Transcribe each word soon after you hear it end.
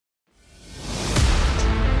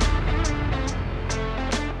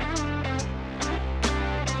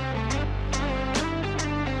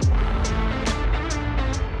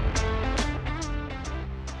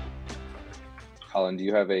Collin, do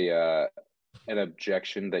you have an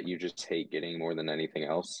objection that you just hate getting more than anything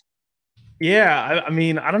else? Yeah, I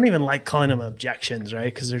mean, I don't even like calling them objections,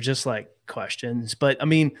 right? Because they're just like questions. But I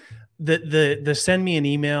mean, the send me an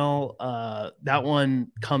email, that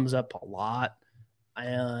one comes up a lot,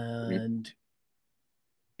 Mhm. and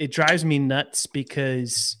it drives me nuts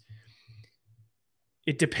because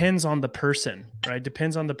it depends on the person, right? It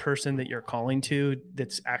depends on the person that you're calling to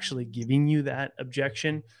that's actually giving you that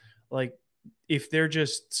objection. Like if they're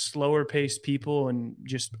just slower paced people and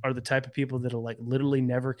just are the type of people that'll like literally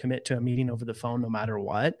never commit to a meeting over the phone no matter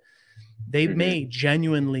what, they Mhm. may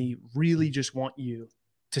genuinely really just want you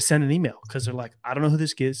to send an email because they're like, I don't know who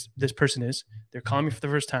this person is. They're calling me for the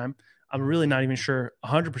first time. I'm really not even sure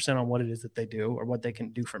 100% on what it is that they do or what they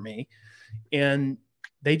can do for me. And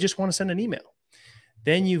they just want to send an email.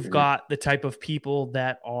 Then you've Mhm. got the type of people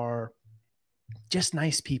that are just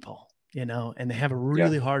nice people, and they have a Yeah.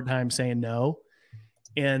 really hard time saying no.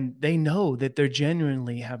 And they know that they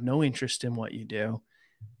genuinely have no interest in what you do,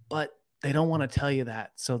 but they don't want to tell you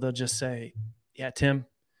that. So they'll just say, yeah, Tim,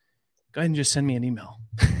 go ahead and just send me an email.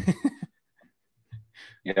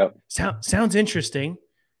 Yep. Sounds interesting.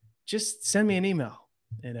 Just send me an email,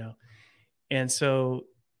 you know? And so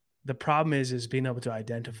the problem is being able to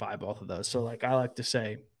identify both of those. So like, I like to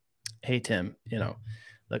say, hey, Tim,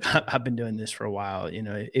 look, I've been doing this for a while.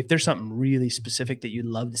 If there's something really specific that you'd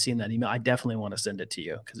love to see in that email, I definitely want to send it to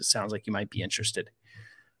you because it sounds like you might be interested.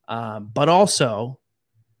 But also,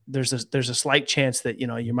 there's a slight chance that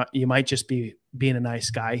you might just be being a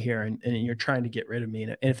nice guy here, and you're trying to get rid of me.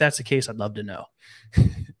 And if that's the case, I'd love to know.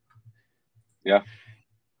 Yeah.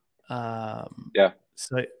 Um, Yeah.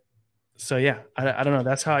 so so yeah, I don't know.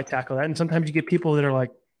 That's how I tackle that. And sometimes you get people that are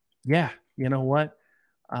like, yeah, you know what?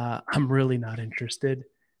 I'm really not interested.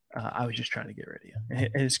 I was just trying to get rid of you.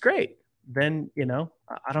 And it's great. Then,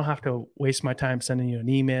 I don't have to waste my time sending you an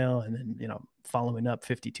email and then, following up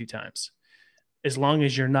 52 times, as long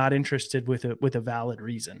as you're not interested with a valid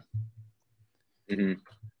reason. Mhm.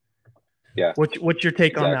 Yeah. What's your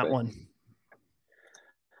take on that Exactly. one?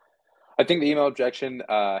 I think the email objection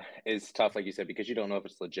is tough, like you said, because you don't know if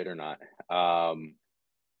it's legit or not. Um,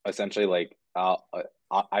 Essentially, like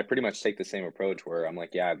I pretty much take the same approach where I'm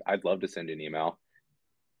like, yeah, I'd love to send you an email,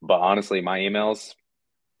 but honestly, my emails,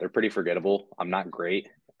 they're pretty forgettable. I'm not great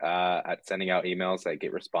at sending out emails that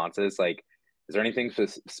get responses. Like, is there anything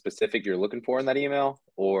specific you're looking for in that email,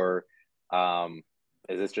 or um,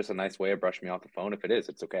 is this just a nice way of brushing me off the phone? If it is,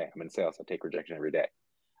 it's okay. I'm in sales. I take rejection every day.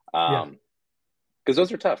 Yeah. Because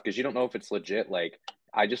those are tough because you don't know if it's legit. Like,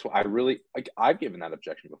 I really like. I've given that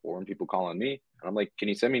objection before when people call on me, and I'm like, can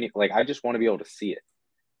you send me? Like, I just want to be able to see it,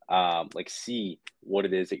 like see what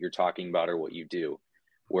it is that you're talking about or what you do.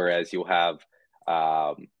 Whereas you'll have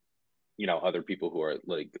um, other people who are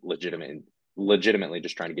like legitimately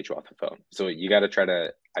just trying to get you off the phone. So you got to try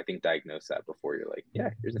to, I think, diagnose that before you're like,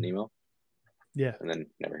 yeah, here's an email, Yeah. and then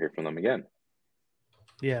never hear from them again.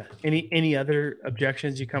 Yeah. Any other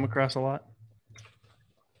objections you come across a lot?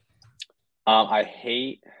 I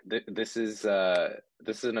hate this is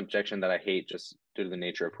an objection that I hate just due to the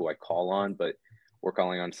nature of who I call on, but we're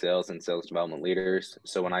calling on sales and sales development leaders.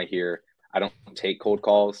 So when I hear I don't take cold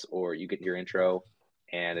calls or you get your intro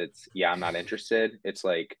and it's yeah, I'm not interested, it's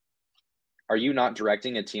like, are you not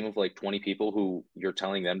directing a team of like 20 people who you're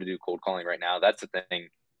telling them to do cold calling right now? That's the thing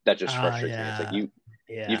that just frustrates me. It's like Yeah. you've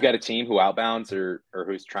Yeah. got a team who outbounds or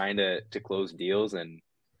who's trying to close deals and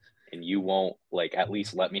you won't like at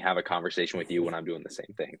least let me have a conversation with you when I'm doing the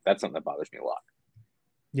same thing. That's something that bothers me a lot.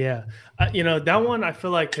 Yeah. That one I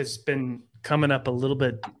feel like has been coming up a little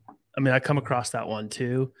bit. I mean, I come across that one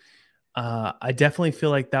too. I definitely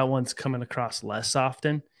feel like that one's coming across less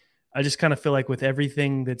often. I just kind of feel like with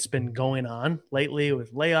everything that's been going on lately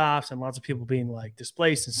with layoffs and lots of people being like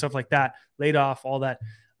displaced and stuff like that, laid off, all that.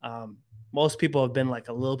 Um, Most people have been like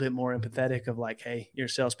a little bit more empathetic of like, hey, you're a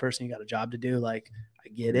salesperson, you got a job to do. Like, I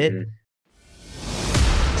get it. Mm-hmm.